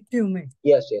ही भेजती हूँ मैं।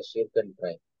 yes, yes, you can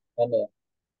try. And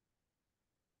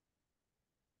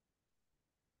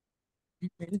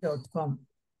gmail.com।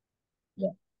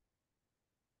 yeah.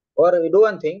 Or you do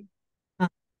one thing, हाँ,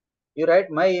 you write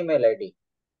my email ID.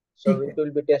 So ठीक it है।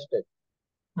 will be tested.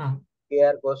 हाँ,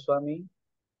 KR Goswami,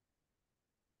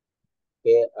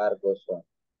 KR Goswami.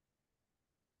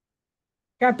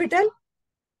 Capital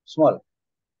Small.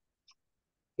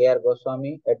 KR Goswami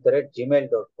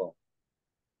 @gmail.com.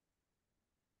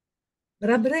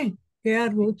 बराबर है। KR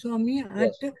Goswami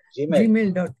Yes. at Gmail.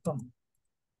 gmail.com।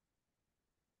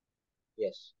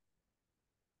 Yes.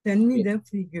 Send me Click. the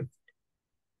free gift।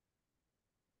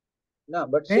 No,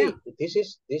 but गया।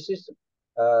 see,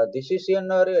 this is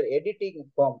in our editing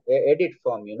form, edit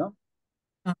form.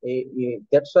 हाँ,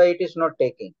 That's why it is not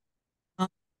taking. हाँ,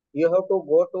 You have to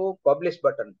go to publish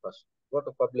button first. Go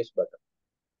to publish button.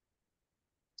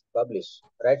 Publish.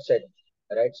 Right side.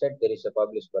 Right side there is a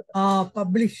publish button.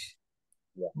 publish।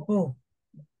 Yeah. O,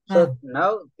 So हाँ,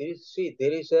 now there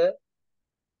is a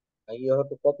you have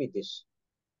to copy this.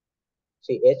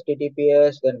 See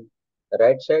HTTPS, then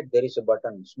right side there is a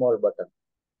button, small button.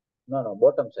 No,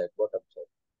 bottom side, bottom side.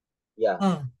 Yeah.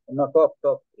 हाँ, No, top,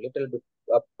 little bit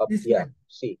up. this Yeah. one।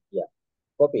 See, yeah.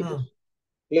 Copy this. हाँ,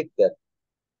 Click there.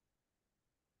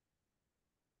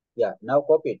 Yeah. Now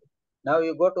copy it. Now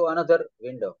you go to another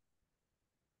window.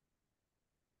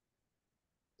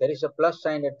 There is a plus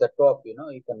sign at the top. You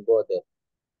can go there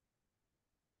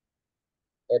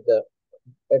at the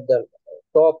at the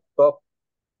top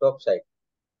side.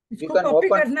 You इसको can copy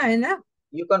open. करना है ना।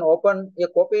 You can open a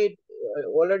copy.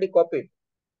 Already copied.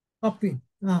 Copy.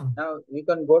 हाँ, Now you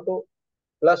can go to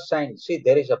plus sign. See,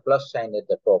 there is a plus sign at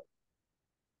the top.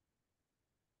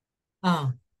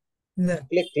 हाँ, इधर।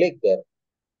 Click there.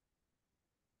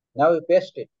 Now you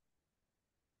paste it.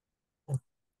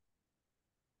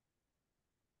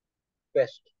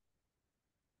 Paste.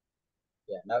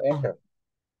 Yeah. Now हाँ, enter.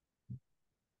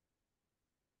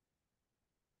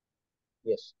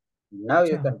 Yes. Now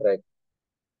you अच्छा, can write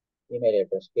email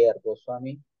address KR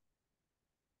Goswami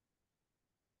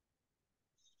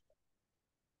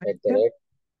अच्छा,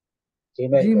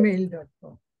 @gmail.com.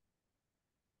 gmail.com।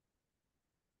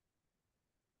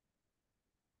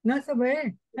 ना सब है।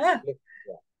 हाँ, Click.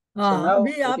 Yeah. So हाँ, now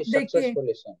अभी it आप is देखिए।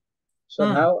 successfully sent. So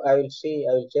हाँ, now I will see.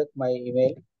 I will check my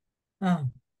email.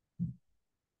 हाँ,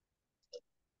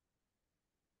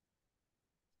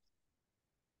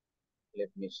 Let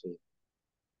me see.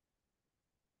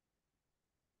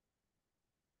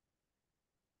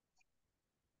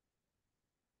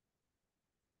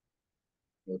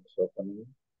 It's opening.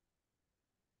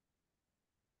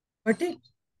 बटी।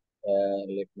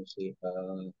 Let me see.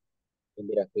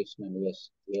 Indira Krishnan. Yes.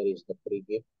 Here is the free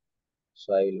gift.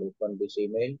 So I will open this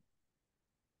email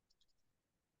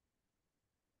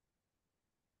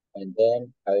and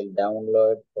then I will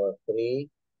download for free.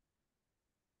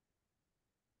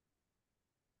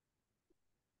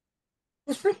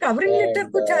 उसमें covering letter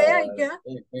And कुछ आया है क्या?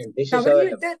 this is covering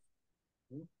available. Letter.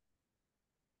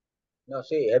 No,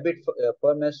 see habit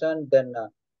formation, then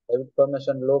habit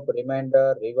formation loop,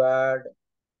 reminder, reward.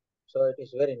 So it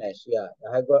is very nice. Yeah,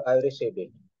 I received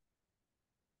it.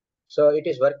 So it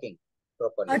is working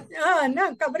properly. अच्छा, ना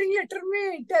covering letter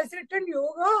में it has written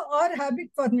yoga और habit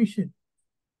formation.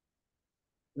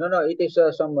 No, it is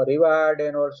some reward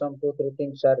and all some 2, 3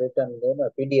 things are written in a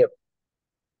PDF.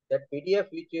 That PDF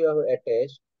which you have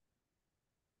attached,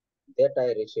 that I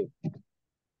received.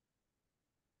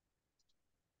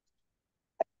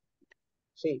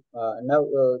 See, now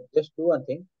just do one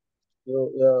thing.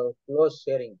 You close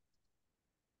sharing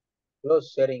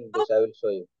this. I will show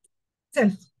you.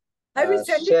 Self I will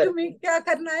send it to Share मी। क्या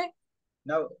करना है?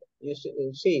 now. You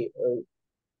see.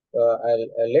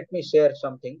 Let me share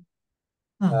something.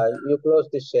 हाँ, You close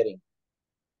this sharing.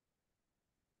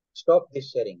 Stop this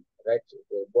sharing. Right,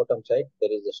 bottom side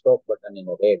there is a stop button in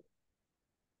red.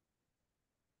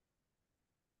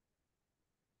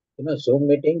 Zoom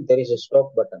meeting there is a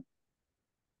stop button.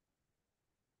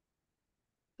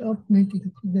 Stop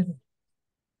meeting.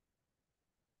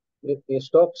 You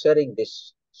stop sharing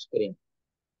this screen.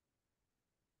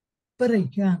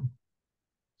 Correct, yeah.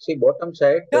 See, bottom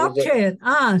side, there Stop is a share.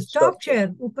 stop Stop share. share.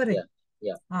 Upar hai. Yeah,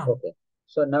 yeah. Ah. Okay.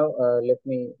 So now let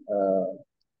me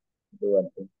do one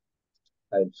thing.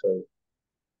 I'll show you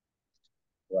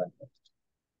one.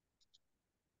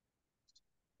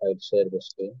 I'll share the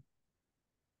screen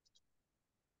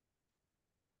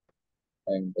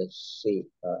and see.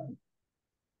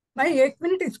 मैं 1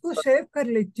 minute इसको save कर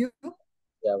लेती हूँ.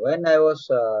 Yeah, when I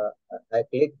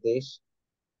clicked this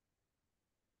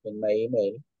in my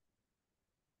email,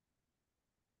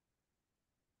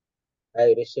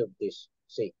 I received this.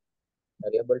 See,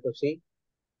 are you able to see?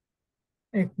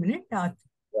 1 minute.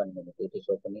 1 minute, it is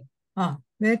opening.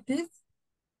 Where is?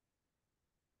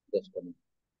 Just a minute,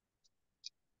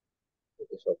 it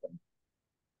is opening.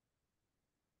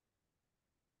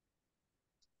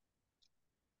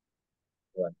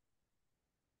 One.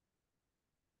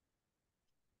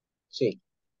 See,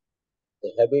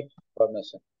 the habit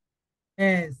formation.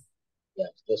 Yes.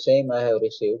 Yeah, the same I have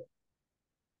received,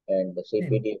 and the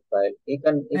CPD file. You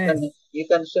can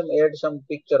add some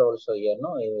picture also here,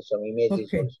 no? Some images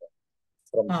Okay. also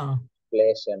from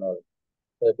place and all.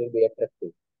 So it will be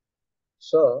attractive.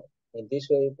 So in this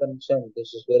way you can send.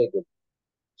 This is very good.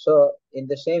 So in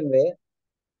the same way,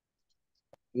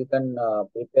 you can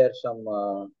prepare some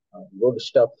good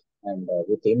stuff and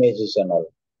with images and all,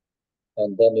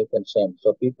 and then you can send.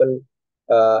 So people,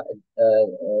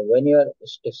 when you are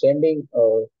sending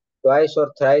twice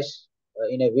or thrice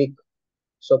in a week,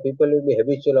 so people will be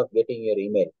habitual of getting your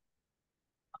email.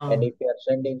 And if you are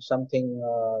sending something,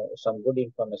 some good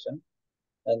information,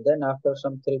 and then after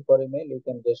some 3 4 email, you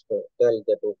can just tell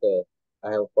that okay,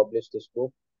 I have published this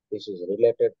book. This is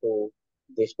related to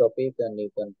this topic, and you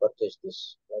can purchase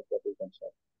this. Like that, you can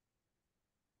say.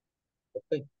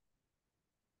 Okay.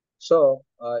 So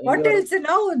in What your else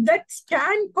now? That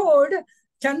scan code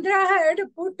Chandra had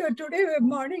put today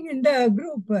morning in the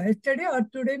group. Yesterday or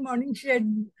today morning she had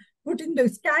put in the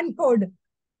scan code.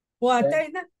 वो आता है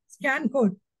ना scan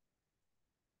code.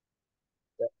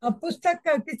 अब पुस्तक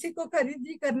किसी को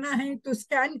खरीदी करना है तो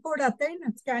स्कैन कोड आता है ना.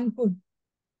 Scan code.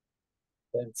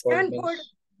 Scan code.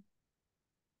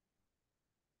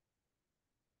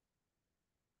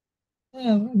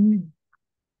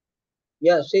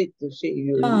 Yeah, see,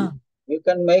 you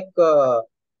can make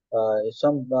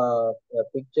some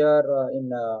picture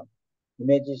in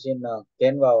images in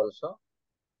Canva also.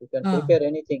 You can prepare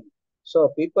anything. So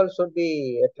people should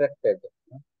be attracted.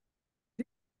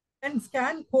 And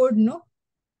scan code, no?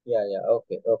 Yeah, yeah.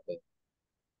 Okay, okay.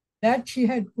 That she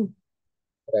had put.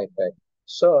 Right, right.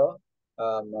 So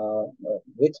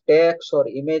with text or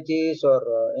images or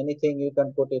anything, you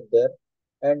can put it there,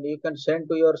 and you can send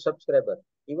to your subscriber.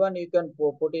 Even you can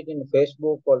put it in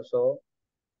Facebook also,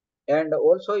 and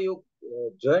also you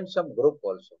join some group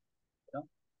also. You know,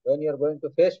 when you are going to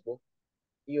Facebook,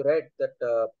 you write that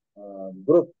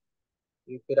group.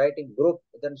 If you write in group,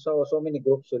 then so many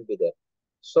groups will be there.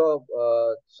 So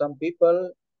some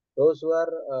people, those who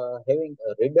are having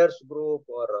a readers group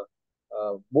or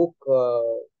book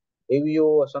review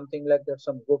or something like that,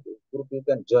 some group you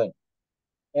can join,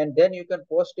 and then you can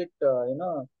post it.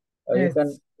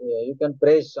 You can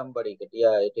praise somebody that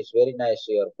yeah, it is very nice.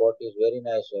 Your quote is very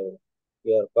nice.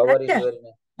 Your cover is very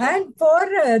nice. And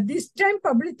for this time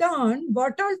Publithon,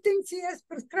 what all things he has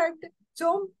prescribed?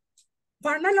 So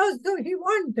funnel also he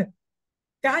want.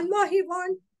 Canva he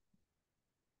want.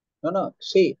 No.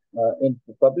 See, in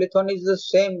Publithon is the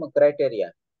same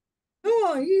criteria.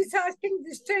 No, he is asking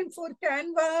this time for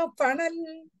Canva,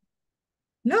 funnel.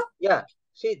 No? Yeah.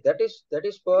 See, that is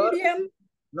for Medium.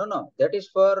 no. That is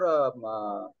for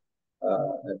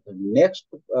next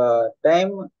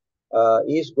time.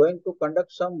 He is going to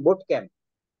conduct some boot camp.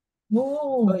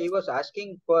 Oh. So he was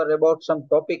asking for about some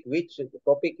topic, which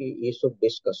topic he should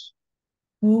discuss.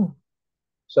 Oh.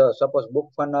 So suppose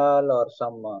book funnel or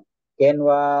some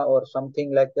Canva or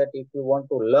something like that. If you want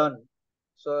to learn,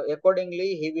 so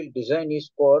accordingly he will design his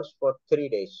course for 3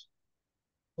 days.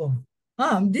 Oh.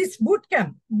 This boot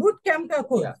camp ka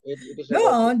course. Yeah, it is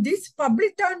no, this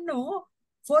Publithon, no,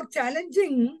 for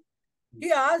challenging,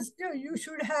 he asked you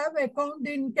should have account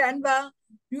in Canva,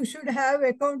 you should have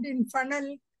account in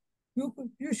funnel,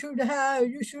 you should have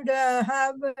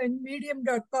in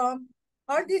medium.com.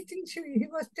 All these things he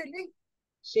was telling.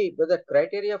 See, but the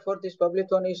criteria for this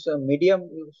Publithon is medium.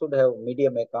 You should have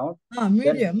medium account.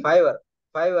 Medium. Then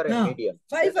Fiverr and medium.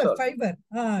 Fiverr.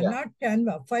 Not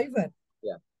Canva. Fiverr.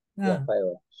 Yeah,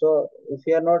 Fiverr. So if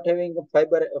you are not having a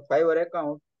Fiverr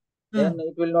account, then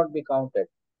it will not be counted.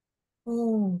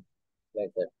 Oh.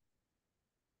 Like that.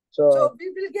 So So we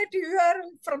will get URL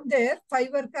from there,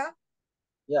 Fiverr ka.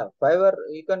 yeah, Fiverr,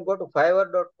 you can go to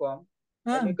fiverr.com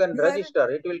and you can URL. register.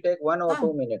 It will take 1 or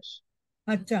 2 minutes.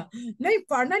 Acha. No,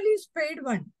 funnel is paid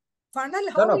one. Funnel,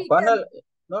 No, how no, we funnel. can?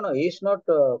 No, no, he's not.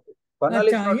 Funnel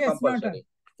is Acha, not yes, compulsory.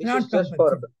 This is not just for.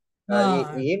 compulsory.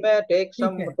 हाँ He may take ठीक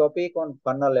some है. topic on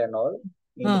funnel and all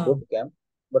in boot हाँ camp,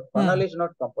 but funnel हाँ is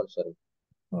not compulsory.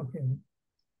 okay.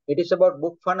 It is about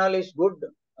book funnel is good.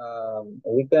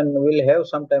 We'll have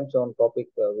sometimes on topic.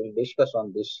 We'll discuss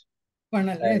on this.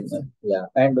 Funnel, And yes. yeah,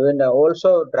 and when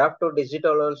also draft to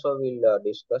digital also we'll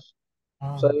discuss.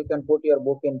 So हाँ. you can put your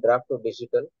book in draft to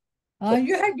digital. You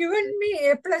Okay. have given me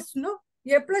A plus, no?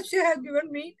 A plus you have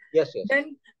given me. Yes, yes.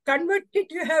 Then convert kit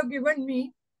you have given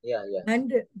me. Yeah, yeah.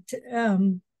 And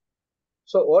um,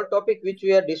 So all topic which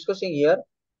we are discussing here,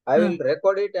 I uh, will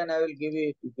record it and I will give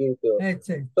to you. that's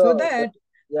it. So So that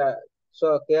yeah,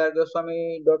 so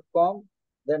krgoswami.com,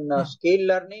 then uh, skill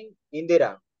learning uh,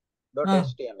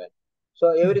 indira.html. So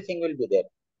uh, everything will be there.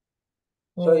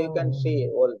 So you can oh, see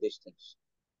all these things.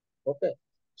 Okay.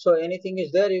 So anything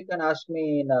is there, you can ask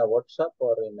me in WhatsApp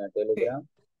or in okay. Telegram.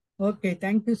 Okay,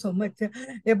 thank you so much.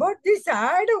 About this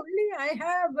ad only, I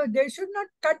have, they should not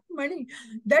cut money.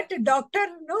 That doctor,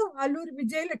 no, Alur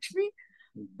Vijay Lakshmi,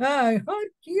 Mhm. her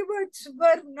keywords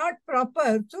were not proper.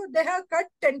 So they have cut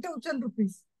 10,000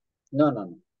 rupees. No, no,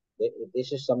 no.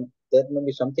 This is some. There may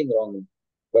be something wrong,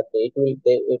 but they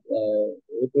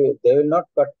will not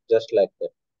cut just like that.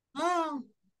 Ah,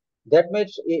 That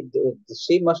means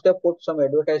she must have put some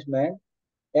advertisement,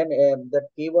 and the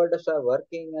keywords are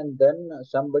working, and then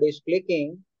somebody is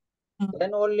clicking. ah.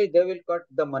 Then only they will cut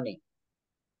the money.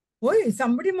 Oh,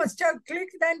 somebody must have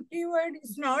clicked and keyword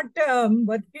is not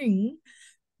working.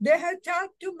 They have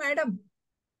charged to madam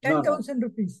No, no, 10,000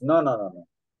 rupees. no, no, no, no.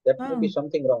 That may Ah, be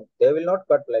something wrong. They will not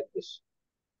cut like this.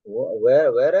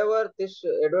 Wherever this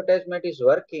advertisement is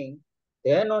working,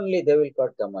 then only they will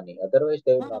cut the money. Otherwise,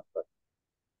 they will ah. not cut.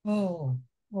 Oh,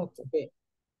 okay, Okay.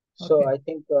 So okay. I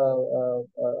think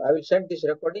I will send this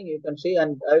recording. You can see,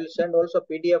 and I will send also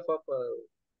PDF of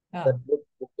Ah, that book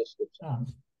description. ah.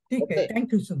 ठीक है. Okay.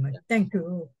 Thank you so much. Yeah. Thank you.